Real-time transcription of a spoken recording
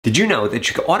Did you know that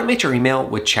you could automate your email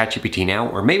with ChatGPT now?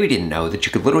 Or maybe didn't know that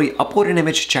you could literally upload an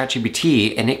image to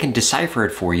ChatGPT and it can decipher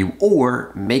it for you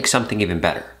or make something even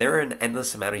better. There are an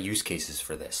endless amount of use cases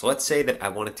for this. Let's say that I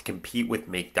wanted to compete with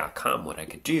Make.com. What I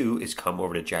could do is come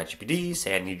over to ChatGPT,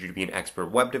 say I need you to be an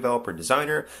expert web developer,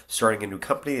 designer, starting a new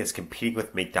company that's competing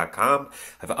with Make.com.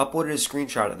 I've uploaded a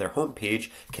screenshot of their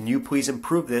homepage. Can you please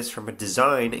improve this from a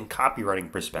design and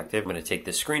copywriting perspective? I'm going to take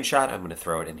this screenshot, I'm going to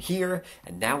throw it in here,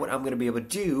 and now what I'm going to be able to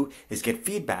do is get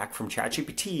feedback from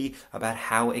ChatGPT about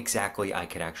how exactly I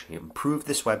could actually improve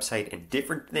this website and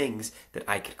different things that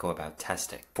I could go about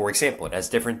testing. For example, it has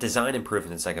different design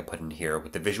improvements I could put in here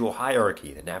with the visual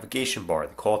hierarchy, the navigation bar,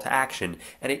 the call to action,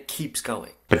 and it keeps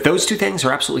going. But those two things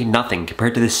are absolutely nothing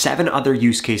compared to the 7 other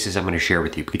use cases I'm going to share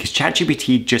with you, because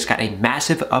ChatGPT just got a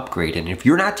massive upgrade, and if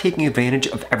you're not taking advantage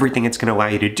of everything it's going to allow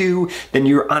you to do, then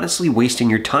you're honestly wasting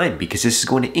your time, because this is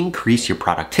going to increase your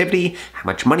productivity, how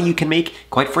much money you can make,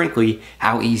 quite frankly,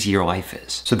 how easy your life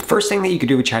is. So the first thing that you can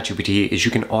do with ChatGPT is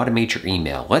you can automate your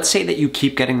email. Let's say that you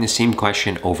keep getting the same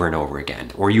question over and over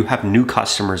again, or you have new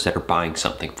customers that are buying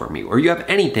something from you, or you have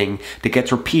anything that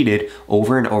gets repeated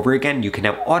over and over again. You can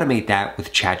now automate that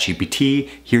with ChatGPT.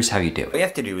 Here's how you do it. What you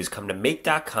have to do is come to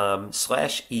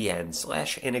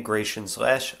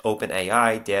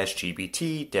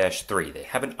make.com/en/integration/openai-gpt-3. They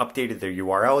haven't updated their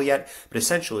URL yet, but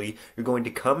essentially you're going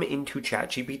to come into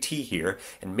ChatGPT here,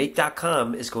 and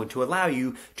make.com is going to allow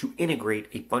you to integrate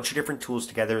a bunch of different tools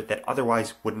together that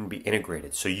otherwise wouldn't be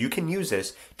integrated. So you can use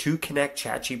this to connect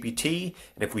ChatGPT,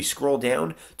 and if we scroll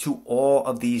down, to all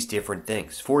of these different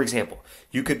things. For example,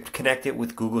 you could connect it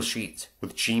with Google Sheets,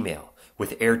 with Gmail,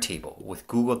 with Airtable, with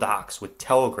Google Docs, with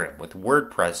Telegram, with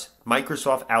WordPress,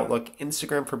 Microsoft Outlook,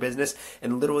 Instagram for Business,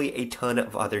 and literally a ton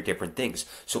of other different things.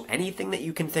 So anything that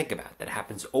you can think about that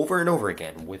happens over and over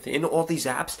again within all these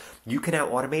apps, you can now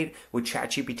automate with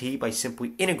ChatGPT by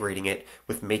simply integrating it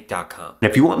with Make.com.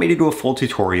 And if you want me to do a full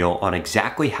tutorial on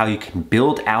exactly how you can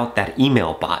build out that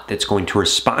email bot that's going to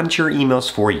respond to your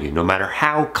emails for you, no matter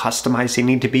how customized they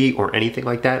need to be or anything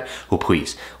like that, well,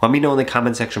 please let me know in the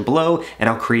comment section below and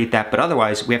I'll create that. But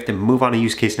otherwise, we have to move on to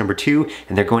use case number 2,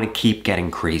 and they're going to keep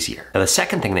getting crazier. Now, the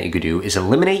second thing that you could do is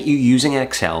eliminate you using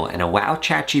Excel and allow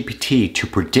ChatGPT to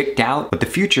predict out what the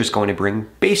future is going to bring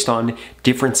based on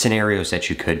different scenarios that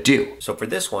you could do. So for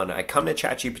this one, I come to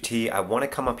ChatGPT, I want to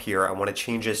come up here, I want to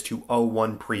change this to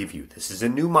O1 Preview. This is a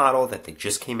new model that they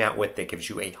just came out with that gives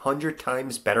you 100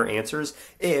 times better answers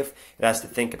if it has to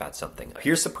think about something.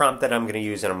 Here's the prompt that I'm going to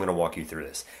use, and I'm going to walk you through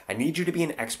this. I need you to be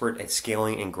an expert at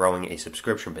scaling and growing a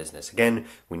subscription business. Again,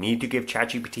 we need to give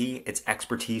ChatGPT its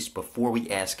expertise before we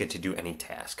ask it to do any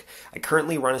task. I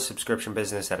currently run a subscription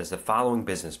business that is the following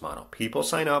business model. People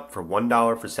sign up for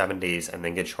 $1 for 7 days and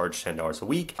then get charged $10 a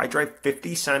week. I drive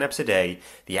 50 signups a day.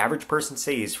 The average person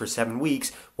says for 7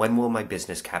 weeks, when will my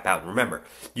business cap out? And remember,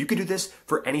 you could do this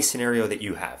for any scenario that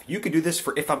you have. You could do this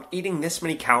for if I'm eating this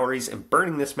many calories and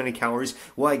burning this many calories,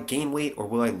 will I gain weight or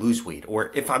will I lose weight? Or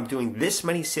if I'm doing this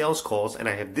many sales calls and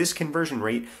I have this conversion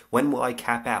rate, when will I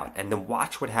cap out? And then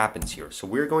watch what happens here. So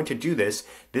we're going to do this.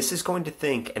 This is going to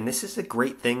think, and this is a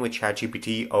great thing with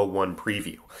ChatGPT O1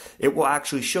 Preview. It will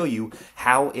actually show you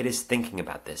how it is thinking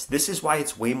about this. This is why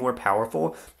it's way more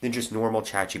powerful than just normal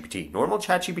ChatGPT. Normal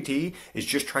ChatGPT is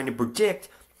just trying to predict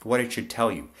what it should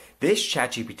tell you. This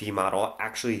ChatGPT model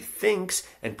actually thinks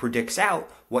and predicts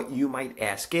out what you might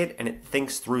ask it, and it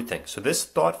thinks through things. So this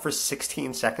thought for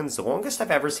 16 seconds, the longest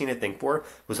I've ever seen it think for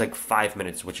was like 5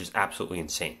 minutes, which is absolutely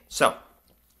insane. So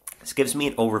this gives me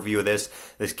an overview of this.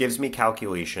 This gives me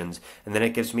calculations, and then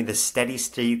it gives me the steady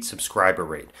state subscriber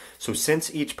rate. So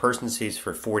since each person stays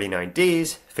for 49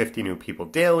 days, 50 new people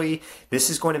daily, this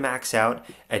is going to max out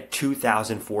at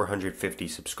 2,450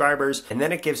 subscribers. And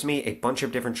then it gives me a bunch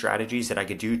of different strategies that I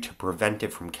could do to prevent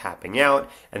it from capping out,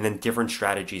 and then different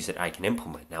strategies that I can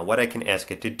implement. Now, what I can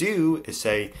ask it to do is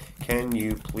say, can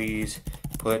you please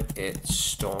put it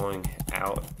stalling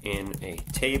out in a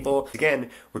table? Again,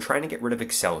 we're trying to get rid of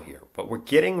Excel here, but we're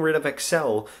getting rid of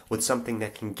Excel with something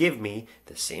that can give me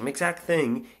the same exact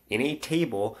thing in a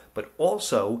table, but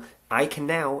also I can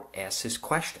now ask this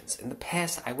questions. In the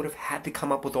past, I would have had to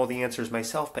come up with all the answers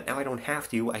myself, but now I don't have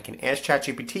to. I can ask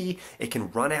ChatGPT, it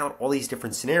can run out all these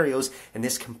different scenarios, and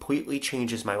this completely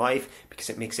changes my life because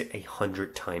it makes it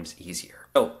 100 times easier.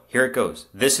 Oh, here it goes.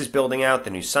 This is building out the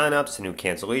new signups, the new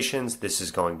cancellations. This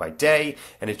is going by day,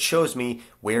 and it shows me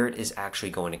where it is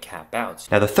actually going to cap out.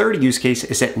 Now, the third use case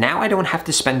is that now I don't have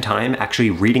to spend time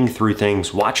actually reading through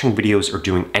things, watching videos, or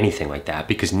doing anything like that,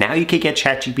 because now you can get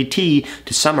ChatGPT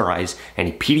to summarize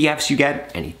any PDFs you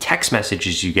get, any text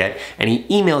messages you get, any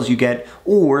emails you get,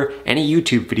 or any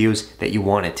YouTube videos that you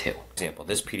want it to. example,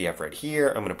 this PDF right here,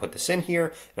 I'm going to put this in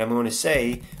here, and I'm going to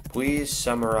say, please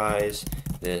summarize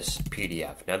this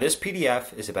PDF. Now this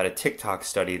PDF is about a TikTok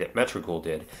study that Metricool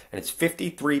did, and it's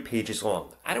 53 pages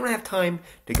long. I don't have time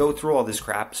to go through all this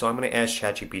crap, so I'm going to ask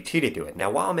ChatGPT to do it.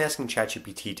 Now while I'm asking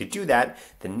ChatGPT to do that,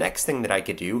 the next thing that I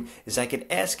could do is I could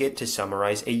ask it to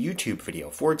summarize a YouTube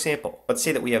video. For example, let's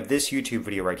say that we have this YouTube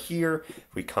video right here.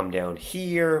 If we come down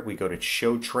here, we go to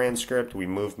show transcript, we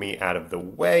move me out of the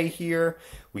way here,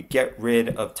 we get rid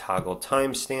of toggle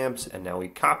timestamps, and now we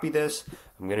copy this.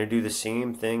 I'm going to do the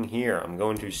same thing here. I'm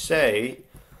going to say,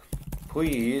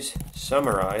 please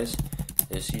summarize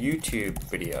this YouTube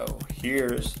video.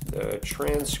 Here's the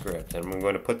transcript. And I'm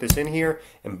going to put this in here,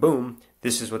 and boom,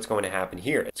 this is what's going to happen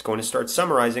here. It's going to start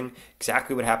summarizing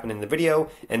exactly what happened in the video,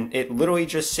 and it literally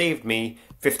just saved me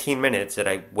 15 minutes that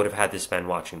I would have had to spend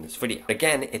watching this video.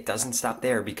 Again, it doesn't stop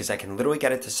there because I can literally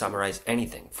get it to summarize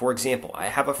anything. For example, I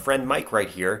have a friend Mike right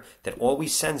here that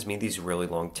always sends me these really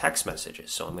long text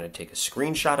messages. So I'm going to take a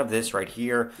screenshot of this right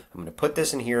here. I'm going to put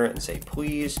this in here and say,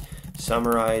 please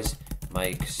summarize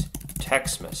Mike's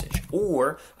text message.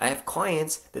 Or I have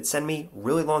clients that send me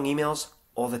really long emails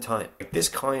all the time. Like this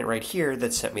client right here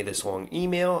that sent me this long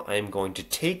email, I'm going to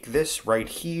take this right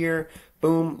here,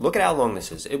 boom, look at how long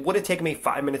this is. It would have taken me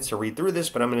 5 minutes to read through this,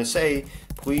 but I'm going to say,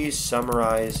 please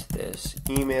summarize this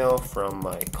email from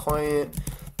my client.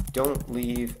 Don't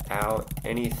leave out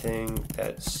anything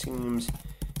that seems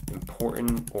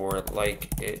important or like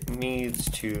it needs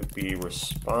to be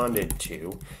responded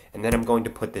to. And then I'm going to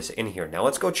put this in here. Now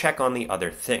let's go check on the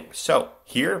other things. So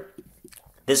here,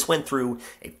 this went through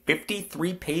a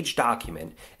 53-page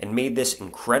document and made this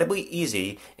incredibly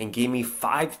easy and gave me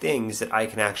 5 things that I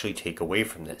can actually take away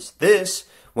from this. This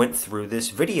went through this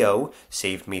video,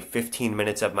 saved me 15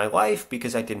 minutes of my life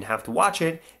because I didn't have to watch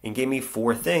it, and gave me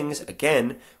 4 things,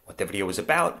 again, what the video was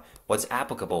about, what's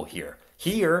applicable here.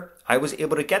 Here, I was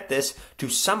able to get this to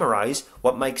summarize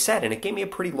what Mike said, and it gave me a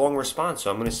pretty long response.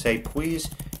 So I'm going to say, please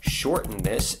shorten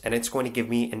this, and it's going to give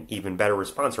me an even better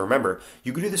response. Remember,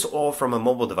 you can do this all from a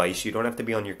mobile device. You don't have to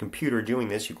be on your computer doing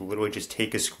this. You can literally just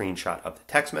take a screenshot of the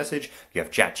text message. You have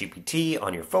ChatGPT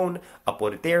on your phone,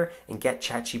 upload it there, and get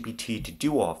ChatGPT to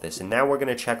do all of this. And now we're going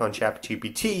to check on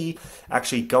ChatGPT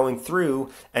actually going through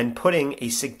and putting a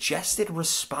suggested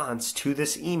response to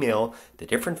this email, the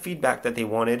different feedback that they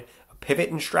wanted,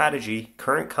 pivot and strategy,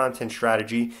 current content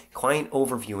strategy, client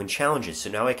overview, and challenges.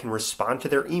 So now I can respond to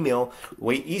their email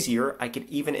way easier. I could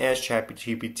even ask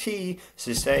ChatGPT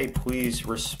to say, please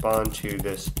respond to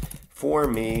this for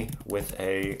me with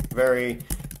a very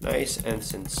nice and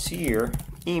sincere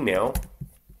email.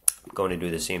 I'm going to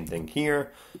do the same thing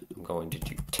here. I'm going to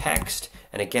do text.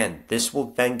 And again, this will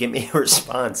then give me a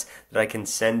response that I can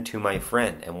send to my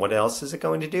friend. And what else is it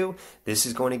going to do? This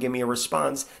is going to give me a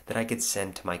response that I could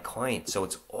send to my client. So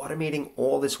it's automating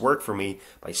all this work for me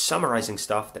by summarizing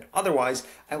stuff that otherwise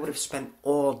I would have spent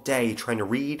all day trying to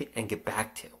read and get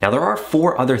back to. Now, there are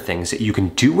 4 other things that you can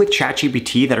do with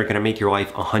ChatGPT that are going to make your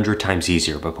life 100 times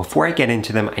easier. But before I get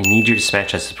into them, I need you to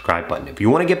smash that subscribe button. If you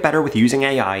want to get better with using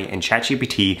AI and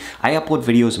ChatGPT, I upload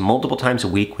videos multiple times a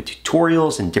week with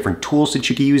tutorials and different tools that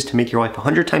you can use to make your life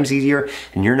 100 times easier,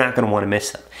 and you're not going to want to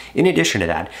miss them. In addition to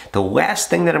that, the last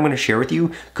thing that I'm going to share with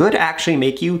you could actually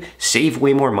make you save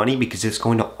way more money because it's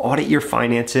going to audit your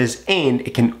finances and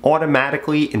it can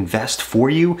automatically invest for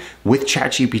you with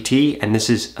ChatGPT, and this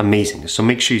is amazing. So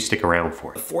make sure you stick around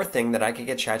for it. The 4th thing that I could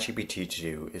get ChatGPT to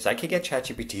do is I could get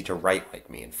ChatGPT to write like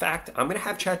me. In fact, I'm going to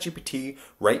have ChatGPT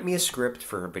write me a script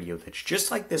for a video that's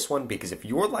just like this one, because if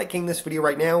you're liking this video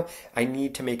right now, I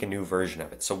need to make a new version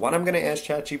of it. So what I'm going to ask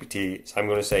ChatGPT is I'm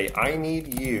going to say, I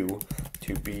need you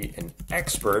to be an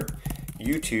expert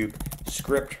YouTube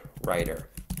script writer,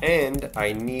 and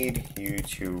I need you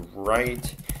to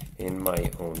write in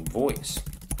my own voice.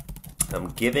 I'm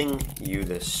giving you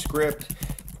the script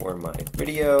for my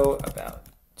video about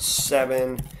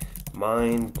 7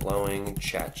 mind-blowing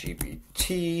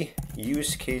ChatGPT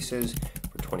use cases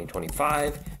for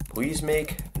 2025. Please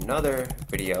make another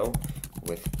video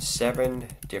with 7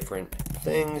 different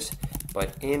things,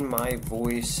 but in my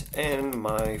voice and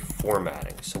my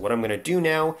formatting. So what I'm going to do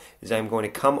now is I'm going to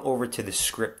come over to the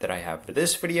script that I have for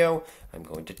this video. I'm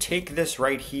going to take this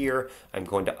right here. I'm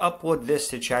going to upload this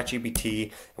to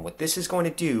ChatGPT. And what this is going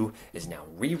to do is now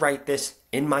rewrite this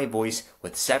in my voice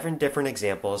with 7 different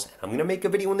examples. I'm going to make a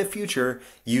video in the future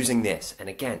using this. And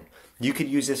again, you could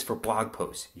use this for blog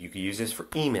posts. You could use this for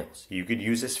emails. You could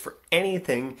use this for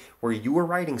anything where you are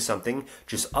writing something.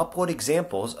 Just upload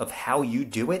examples of how you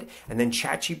do it, and then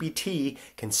ChatGPT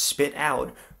can spit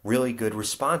out really good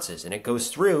responses. And it goes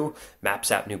through,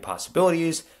 maps out new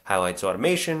possibilities, highlights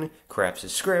automation, crafts a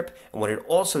script, and what it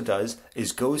also does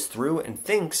is goes through and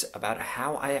thinks about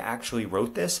how I actually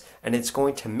wrote this, and it's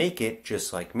going to make it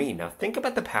just like me. Now think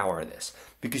about the power of this,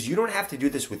 because you don't have to do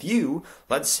this with you.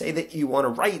 Let's say that you want to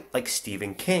write like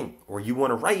Stephen King, or you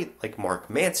want to write like Mark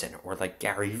Manson, or like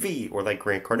Gary Vee, or like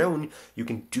Grant Cardone. You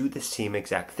can do the same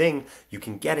exact thing. You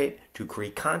can get it to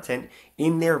create content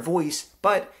in their voice,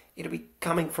 but it'll be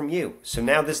coming from you. So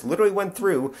now this literally went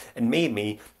through and made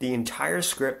me the entire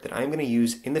script that I'm going to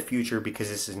use in the future, because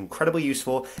this is incredibly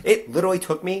useful. It literally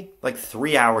took me like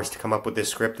 3 hours to come up with this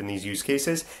script and these use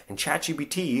cases, and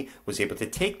ChatGPT was able to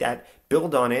take that,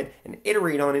 build on it, and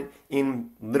iterate on it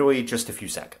in literally just a few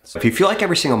seconds. If you feel like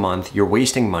every single month you're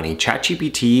wasting money,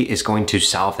 ChatGPT is going to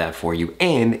solve that for you,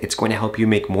 and it's going to help you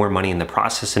make more money in the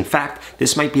process. In fact,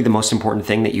 this might be the most important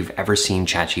thing that you've ever seen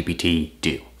ChatGPT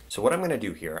do. So what I'm going to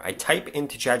do here, I type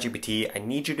into ChatGPT, I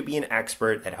need you to be an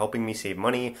expert at helping me save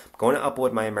money. I'm going to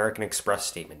upload my American Express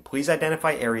statement. Please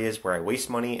identify areas where I waste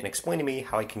money and explain to me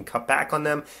how I can cut back on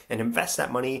them and invest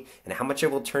that money, and how much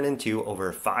it will turn into over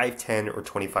a 5, 10, or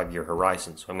 25-year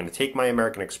horizon. So I'm going to take my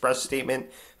American Express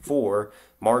statement for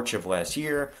March of last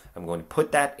year. I'm going to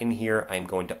put that in here. I'm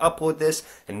going to upload this,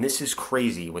 and this is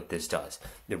crazy what this does.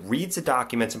 It reads the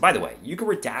documents, and by the way, you can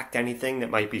redact anything that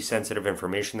might be sensitive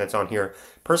information that's on here.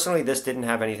 Personally, this didn't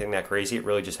have anything that crazy. It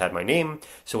really just had my name.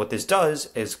 So what this does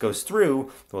is goes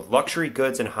through with luxury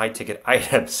goods and high-ticket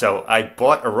items. So I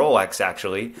bought a Rolex,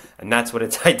 actually, and that's what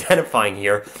it's identifying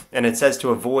here. And it says to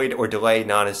avoid or delay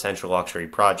non-essential luxury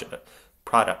product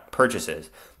purchases.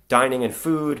 Dining and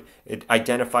food, it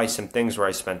identifies some things where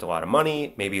I spent a lot of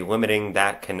money, maybe limiting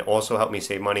that can also help me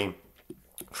save money.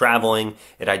 Traveling,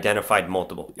 it identified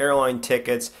multiple airline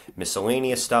tickets,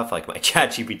 miscellaneous stuff like my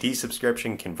ChatGPT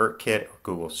subscription, ConvertKit, or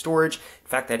Google Storage. In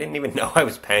fact, I didn't even know I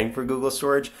was paying for Google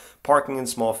Storage, parking and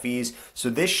small fees. So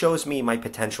this shows me my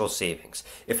potential savings.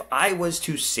 If I was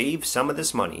to save some of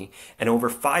this money and over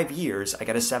 5 years I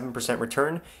got a 7%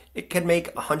 return, it could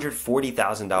make $140,000,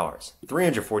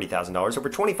 $340,000. Over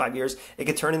 25 years, it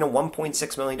could turn into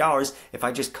 $1.6 million if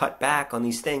I just cut back on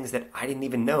these things that I didn't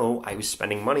even know I was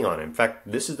spending money on. In fact,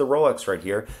 this is the Rolex right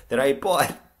here that I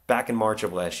bought back in March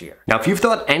of last year. Now, if you've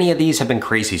thought any of these have been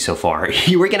crazy so far,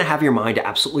 you are gonna have your mind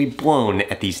absolutely blown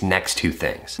at these next two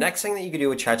things. Next thing that you can do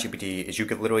with ChatGPT is you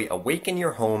could literally awaken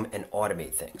your home and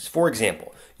automate things. For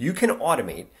example, you can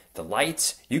automate the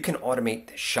lights, you can automate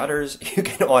the shutters, you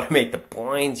can automate the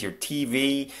blinds, your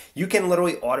TV, you can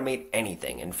literally automate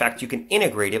anything. In fact, you can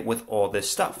integrate it with all this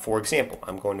stuff. For example,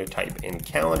 I'm going to type in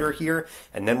calendar here,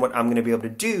 and then what I'm going to be able to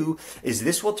do is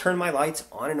this will turn my lights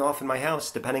on and off in my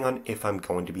house depending on if I'm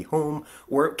going to be home,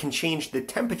 or it can change the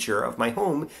temperature of my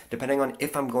home depending on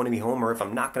if I'm going to be home or if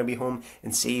I'm not going to be home,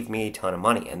 and save me a ton of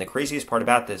money. And the craziest part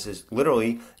about this is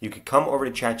literally you could come over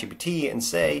to ChatGPT and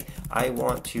say, I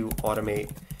want to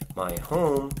automate my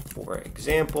home, for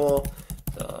example,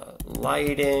 the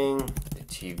lighting, the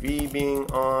TV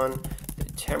being on, the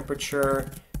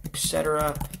temperature,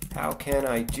 etc. How can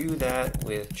I do that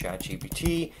with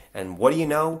ChatGPT? And what do you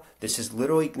know? This is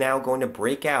literally now going to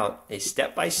break out a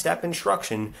step-by-step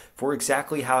instruction for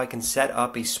exactly how I can set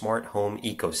up a smart home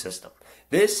ecosystem.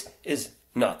 This is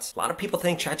nuts. A lot of people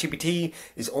think ChatGPT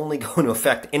is only going to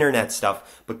affect internet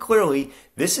stuff, but clearly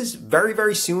this is very,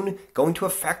 very soon going to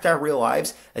affect our real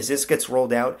lives as this gets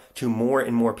rolled out to more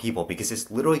and more people, because this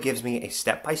literally gives me a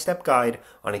step-by-step guide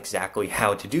on exactly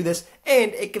how to do this,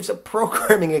 and it gives up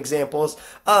programming examples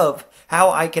of how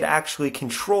I could actually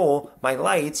control my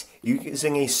lights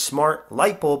using a smart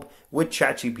light bulb with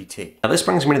ChatGPT. Now this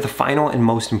brings me to the final and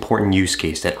most important use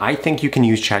case that I think you can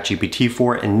use ChatGPT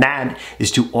for, and that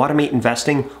is to automate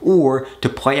investing or to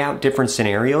play out different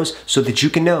scenarios so that you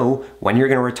can know when you're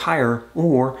gonna retire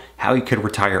or how you could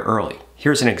retire early.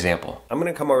 Here's an example. I'm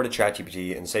gonna come over to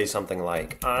ChatGPT and say something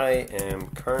like, I am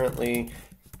currently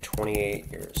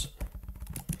 28 years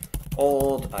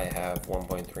old. I have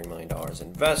 $1.3 million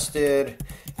invested.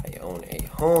 I own a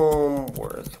home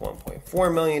worth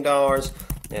 $1.4 million.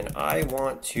 And I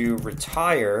want to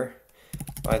retire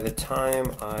by the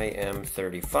time I am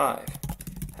 35.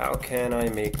 How can I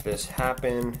make this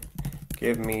happen?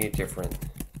 Give me different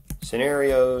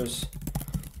scenarios.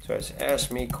 So it's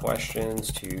ask me questions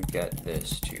to get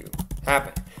this to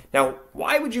happen. Now,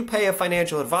 why would you pay a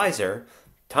financial advisor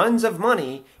tons of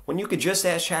money when you could just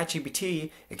ask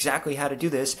ChatGPT exactly how to do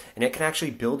this, and it can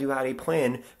actually build you out a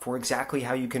plan for exactly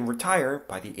how you can retire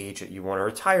by the age that you want to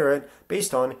retire at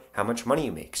based on how much money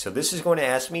you make. So this is going to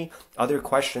ask me other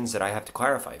questions that I have to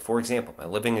clarify. For example, my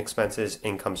living expenses,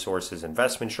 income sources,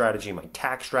 investment strategy, my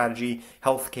tax strategy,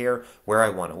 healthcare, where I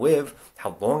want to live,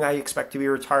 how long I expect to be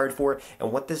retired for,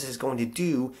 and what this is going to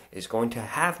do is going to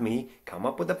have me come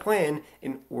up with a plan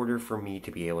in order for me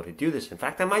to be able to do this. In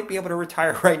fact, I might be able to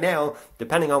retire right now,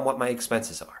 depending on what my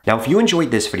expenses are. Now, if you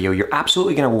enjoyed this video, you're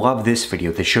absolutely going to love this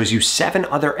video that shows you 7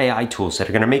 other AI tools that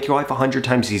are going to make your life 100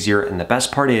 times easier. And the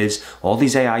best part is, all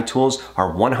these AI tools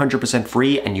are 100%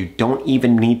 free, and you don't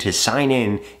even need to sign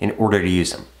in order to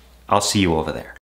use them. I'll see you over there.